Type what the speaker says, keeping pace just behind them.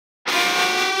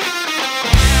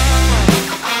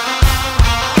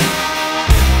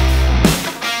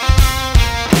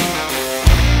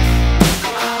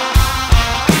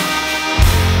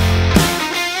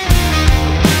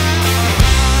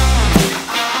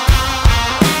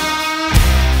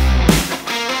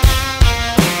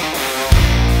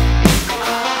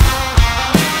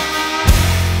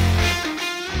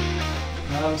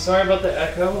sorry about the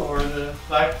echo or the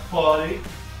lack of quality.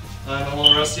 I'm a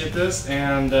little rusty at this,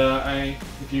 and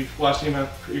if you've watched any of my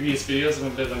previous videos, I'm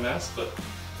a bit of a mess, but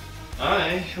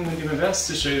I am going to do my best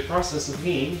to show you the process of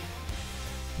me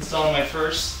installing my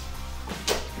first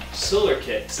solar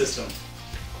kit system.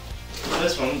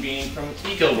 This one being from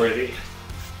EcoWorthy.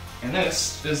 And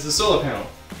this is the solar panel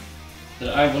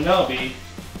that I will now be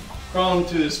crawling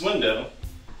through this window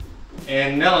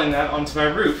and nailing that onto my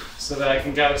roof so that I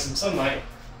can gather some sunlight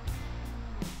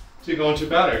to go into a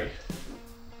battery.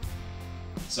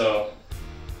 So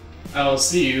I will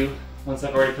see you once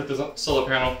I've already put the solar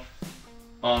panel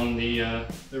on the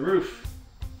roof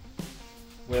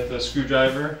with a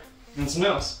screwdriver and some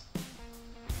nails.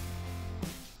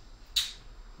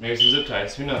 Maybe some zip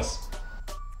ties, who knows?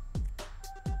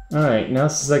 Alright, now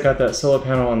since I got that solar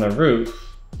panel on the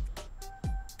roof,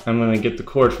 I'm going to get the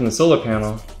cord from the solar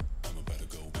panel,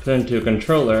 put it into a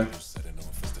controller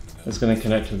that's going to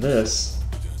connect to this,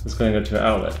 that's going to go to an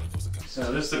outlet.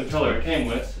 So this is the controller it came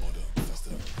with.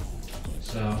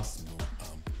 So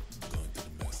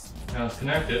now it's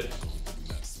connected,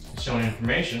 it's showing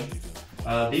information.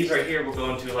 These right here will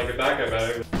go into like a backup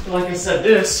battery. Like I said,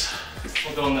 this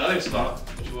will go in the other spot,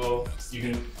 which you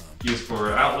can use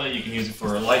for an outlet, you can use it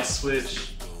for a light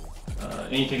switch,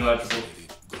 anything electrical.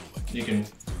 You can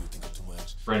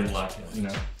red and black it, you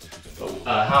know.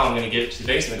 But how I'm going to get to the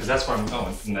basement, because that's where I'm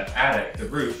going, from the attic, the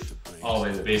roof, all the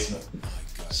way to the basement.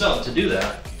 So to do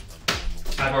that,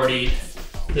 I've already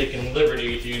taken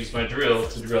liberty to use my drill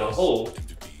to drill a hole.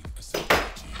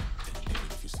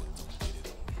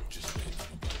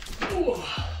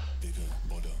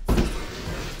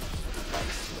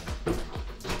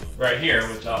 Right here,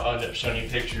 which I'll end up showing you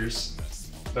pictures,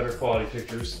 better quality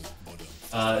pictures.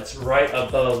 It's right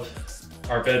above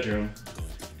our bedroom.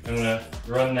 I'm gonna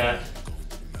run that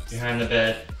behind the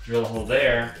bed, drill a hole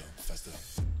there,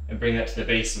 and bring that to the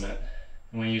basement.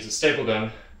 I'm gonna use a staple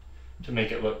gun to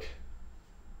make it look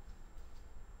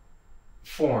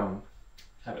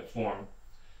have it form.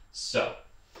 So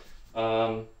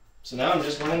now I'm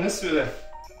just running this through there.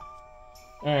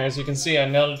 Alright, as you can see, I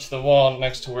nailed it to the wall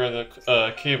next to where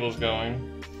the cable's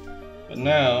going. But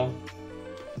now,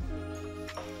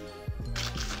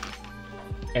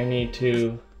 I need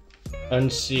to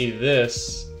unsee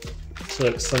this to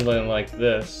look something like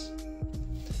this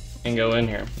and go in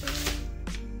here.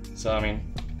 So, I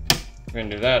mean, we're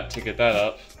gonna do that to get that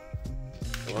up.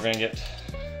 But we're gonna get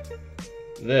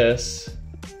this,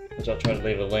 which I'll try to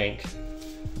leave a link.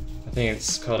 I think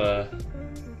it's called a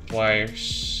wire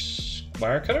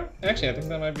cutter? Actually, I think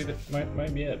that might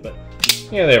be it, but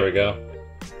yeah, there we go.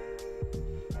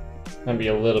 Might be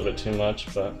a little bit too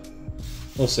much, but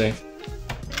we'll see.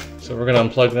 So we're gonna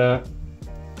unplug that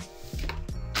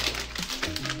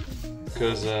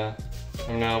because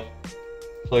I'm now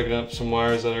plugging up some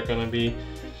wires that are gonna be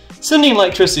sending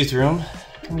electricity through them.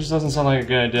 It just doesn't sound like a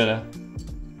good idea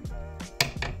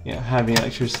to, having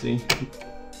electricity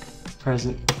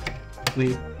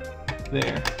presently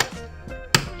there.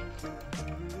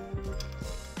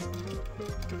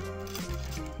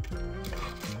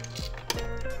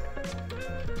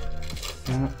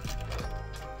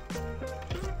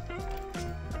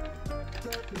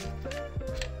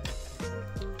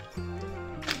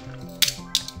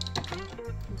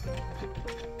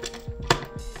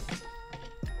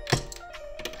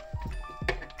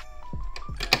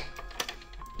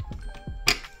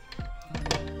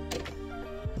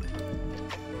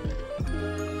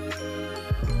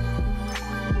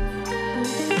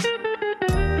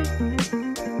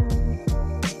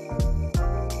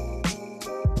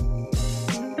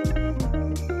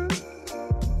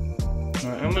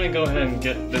 I'm gonna go ahead and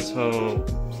get this whole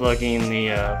plugging the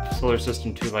solar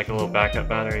system to like a little backup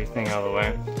battery thing out of the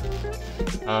way.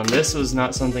 This was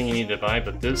not something you need to buy,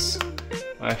 but this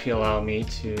I feel allowed me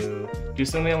to do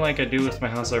something like I do with my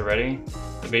house already,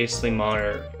 to basically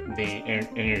monitor the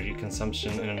energy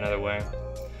consumption in another way.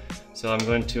 So I'm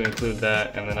going to include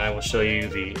that, and then I will show you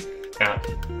the app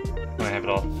when I have it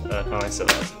all finally set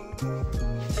up.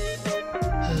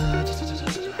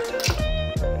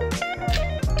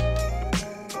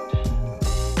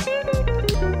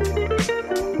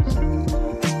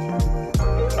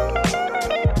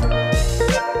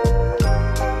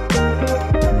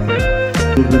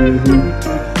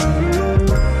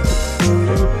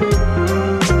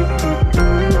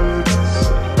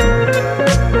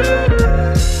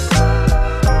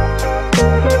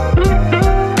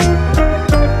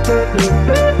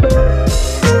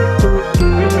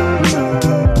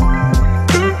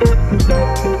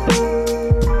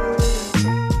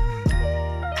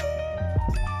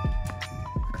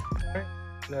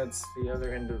 That's the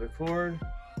other end of the cord.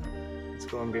 It's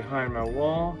going behind my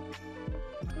wall.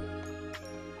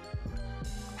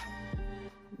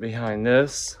 Behind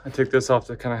this, I took this off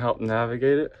to kind of help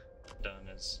navigate it. Done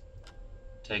is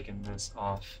taking this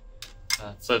off.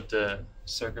 Flipped the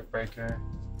circuit breaker.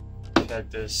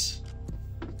 Fed this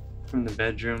from the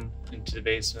bedroom into the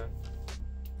basement.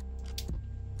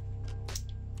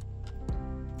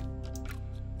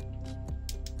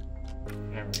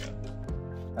 There we go.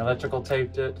 Electrical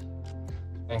taped it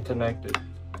and connected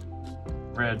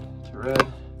red to red,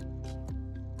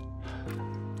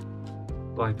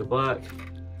 black to black.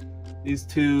 These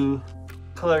two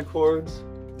color cords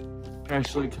are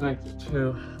actually connected to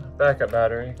a backup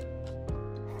battery.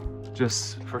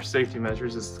 Just for safety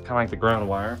measures, it's kind of like the ground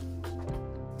wire.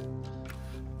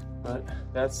 But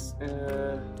that's,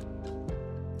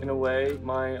 in a way,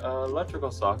 my electrical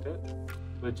socket,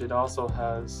 which it also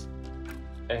has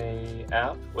a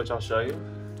app, which I'll show you.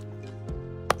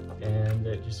 And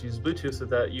it just uses Bluetooth with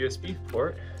that USB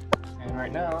port. And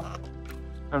right now,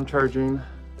 I'm charging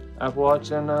Apple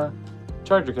Watch and a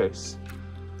charger case.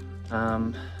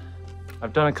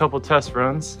 I've done a couple test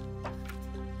runs,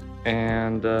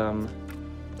 and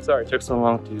sorry it took so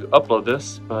long to upload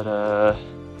this, but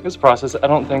it was a process. I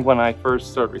don't think when I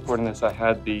first started recording this I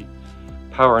had the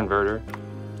power inverter,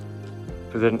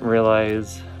 because I didn't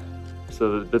realize.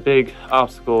 So the big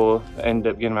obstacle that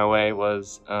ended up getting in my way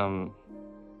was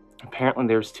apparently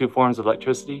there's two forms of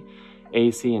electricity,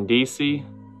 AC and DC.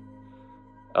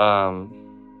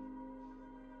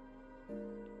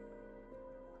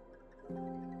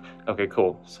 Okay,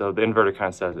 cool. So the inverter kind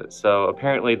of says it. So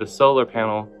apparently the solar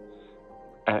panel,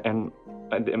 and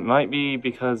it might be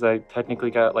because I technically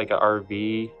got like a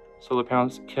RV solar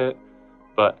panels kit,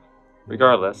 but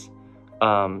regardless,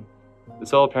 the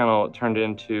solar panel turned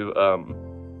into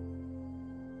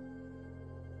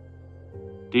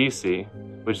DC,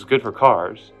 which is good for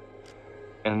cars,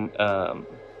 and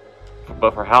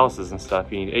but for houses and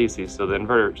stuff you need AC. So the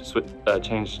inverter just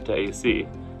changed to AC.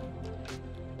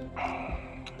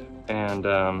 And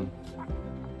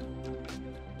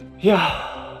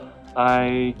yeah,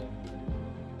 I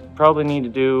probably need to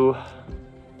do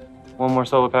one more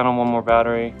solar panel, one more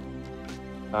battery.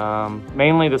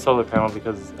 Mainly the solar panel,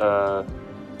 because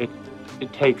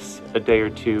it takes a day or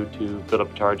two to build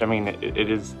up a charge. I mean, it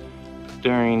is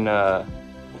during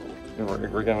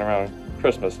we're getting around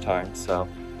Christmas time, so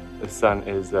the sun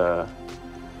is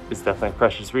definitely a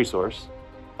precious resource.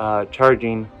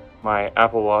 Charging my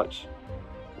Apple Watch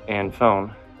and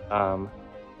phone,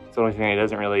 it's the only thing that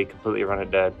doesn't really completely run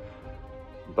it dead.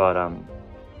 But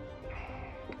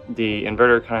the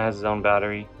inverter kind of has its own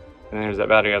battery, and then there's that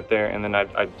battery up there. And then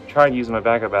I tried using my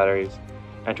backup batteries.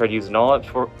 I tried using all of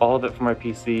it for my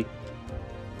PC,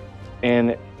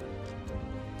 and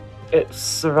it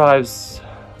survives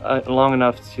long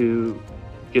enough to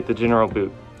get the general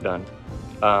boot done.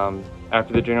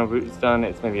 After the general boot is done,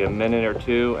 it's maybe a minute or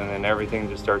two, and then everything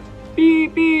just starts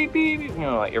beep, beep, beep, beep, you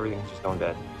know, like everything's just going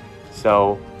dead.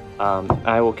 So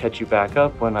I will catch you back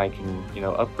up when I can, you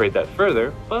know, upgrade that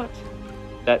further. But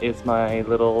that is my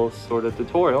little sort of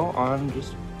tutorial on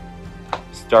just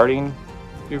starting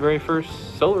your very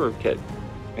first solar kit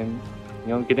and, you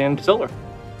know, get into solar.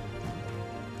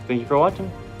 Thank you for watching.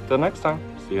 Till next time,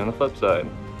 see you on the flip side.